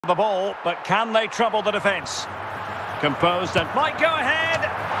The ball, but can they trouble the defence? Composed and might go ahead.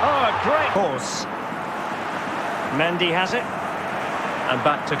 Oh, a great course. Mendy has it. And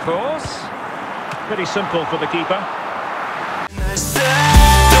back to course. Pretty simple for the keeper. Don't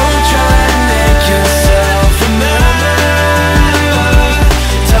try and make yourself remember,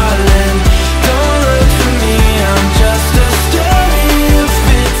 darling. Don't look for me, I'm just a story if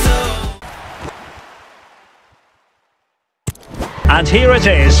it's over. And here it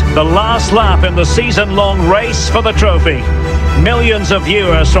is, the last lap in the season-long race for the trophy. Millions of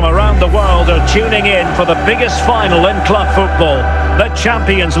viewers from around the world are tuning in for the biggest final in club football, the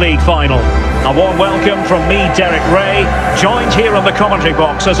Champions League final. A warm welcome from me, Derek Ray, joined here in the commentary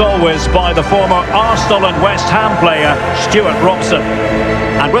box, as always, by the former Arsenal and West Ham player, Stuart Robson.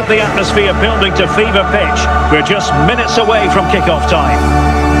 And with the atmosphere building to fever pitch, we're just minutes away from kick-off time.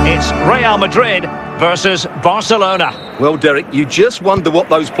 It's Real Madrid versus Barcelona. Well, Derek, you just wonder what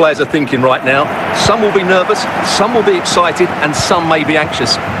those players are thinking right now. Some will be nervous, some will be excited, and some may be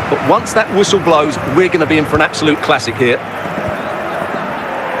anxious. But once that whistle blows, we're going to be in for an absolute classic here.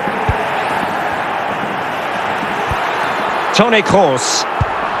 Toni Kroos.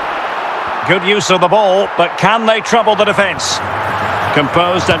 Good use of the ball, but can they trouble the defence?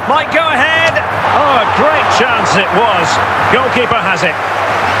 Composed and might go ahead. Oh, a great chance it was. Goalkeeper has it.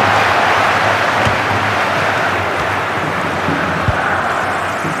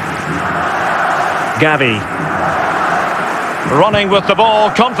 Gavi. Running with the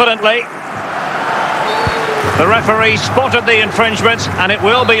ball confidently. The referee spotted the infringement, and it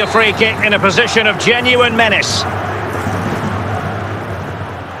will be a free kick in a position of genuine menace.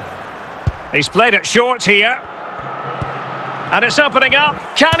 He's played it short here. And it's opening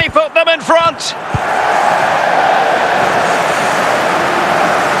up. Can he put them in front?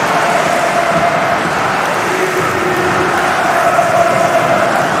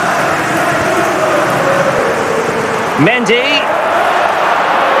 Mendy.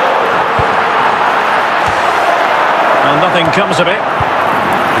 And nothing comes of it.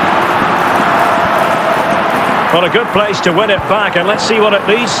 Well, a good place to win it back, and let's see what it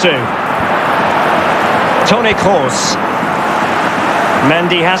leads to. Toni Kroos.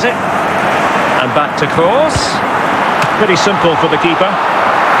 Mendy has it. And back to Kroos. Pretty simple for the keeper.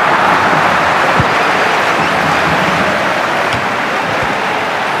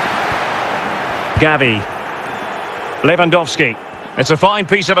 Gavi. Lewandowski. It's a fine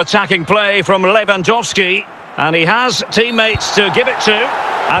piece of attacking play from Lewandowski, and he has teammates to give it to,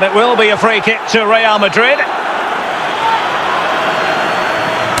 and it will be a free kick to Real Madrid.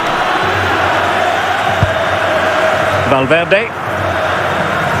 Valverde.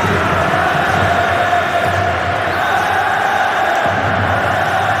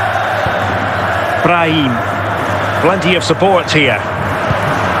 Brahim. Plenty of support here.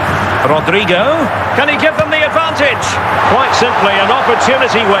 Rodrigo. Can he give them the advantage? Quite simply, an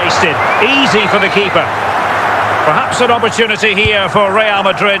opportunity wasted. Easy for the keeper. Perhaps an opportunity here for Real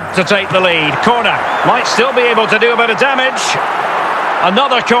Madrid to take the lead. Corner. Might still be able to do a bit of damage.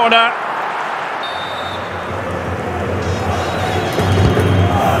 Another corner.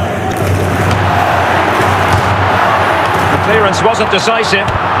 The clearance wasn't decisive.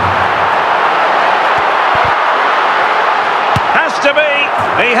 Has to be.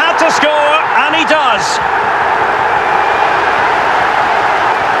 He had to score, and he does.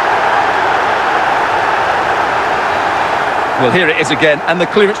 Well, here it is again, and the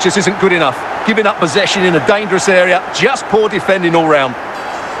clearance just isn't good enough. Giving up possession in a dangerous area, just poor defending all round.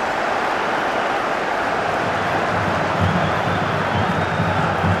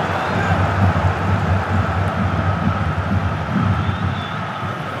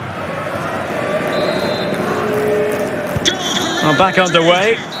 Well, back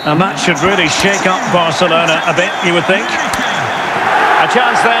underway, and that should really shake up Barcelona a bit, you would think. A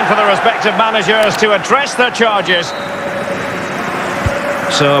chance then for the respective managers to address their charges.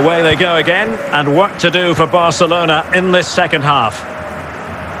 So away they go again, and work to do for Barcelona in this second half.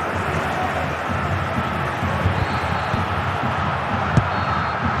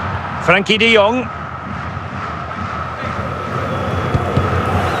 Frankie de Jong.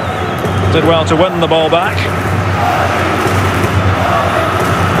 Did well to win the ball back.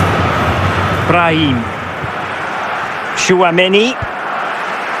 Brahim. Tchouaméni.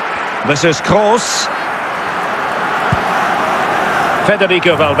 This is Kroos.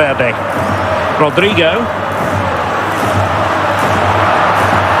 Federico Valverde. Rodrigo.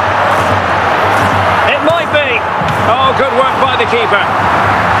 It might be. Oh, good work by the keeper.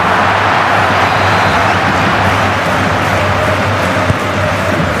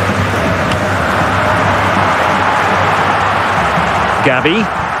 Gavi.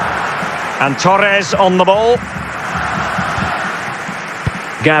 And Torres on the ball.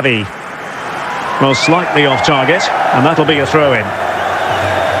 Gavi. Well, slightly off target, and that'll be a throw-in.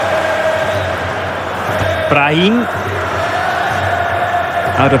 Brahim.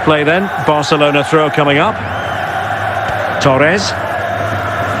 Out of play then. Barcelona throw coming up. Torres.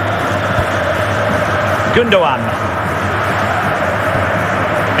 Gundogan.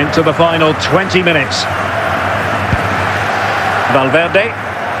 Into the final 20 minutes. Valverde.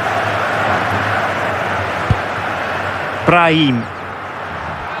 Brahim.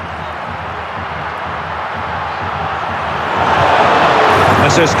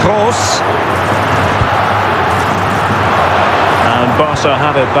 This is Kroos. And Barca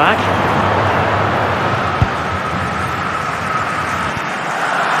have it back.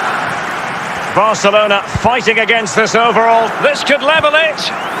 Barcelona fighting against this overall. This could level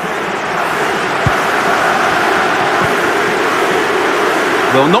it.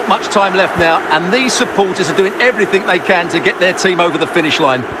 Well, not much time left now, and these supporters are doing everything they can to get their team over the finish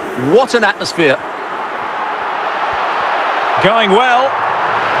line. What an atmosphere. Going well.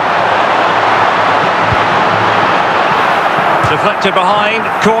 Deflected behind,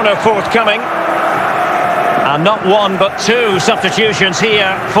 corner forthcoming. And not one but two substitutions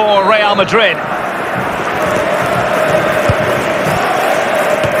here for Real Madrid.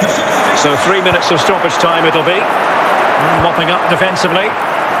 So 3 minutes of stoppage time it'll be. Mopping up defensively.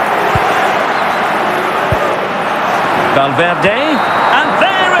 Valverde. And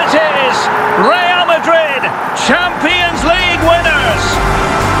there it is! Real Madrid, Champions League winners!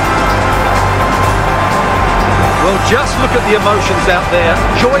 Well, just look at the emotions out there.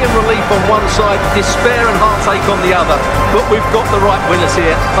 Joy and relief on one side, despair and heartache on the other. But we've got the right winners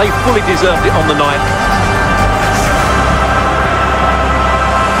here. They fully deserved it on the night.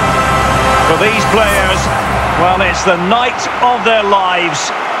 For these players, well, it's the night of their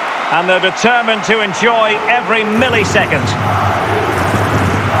lives. And they're determined to enjoy every millisecond.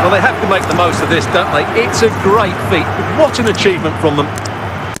 Well, they have to make the most of this, don't they? It's a great feat. What an achievement from them.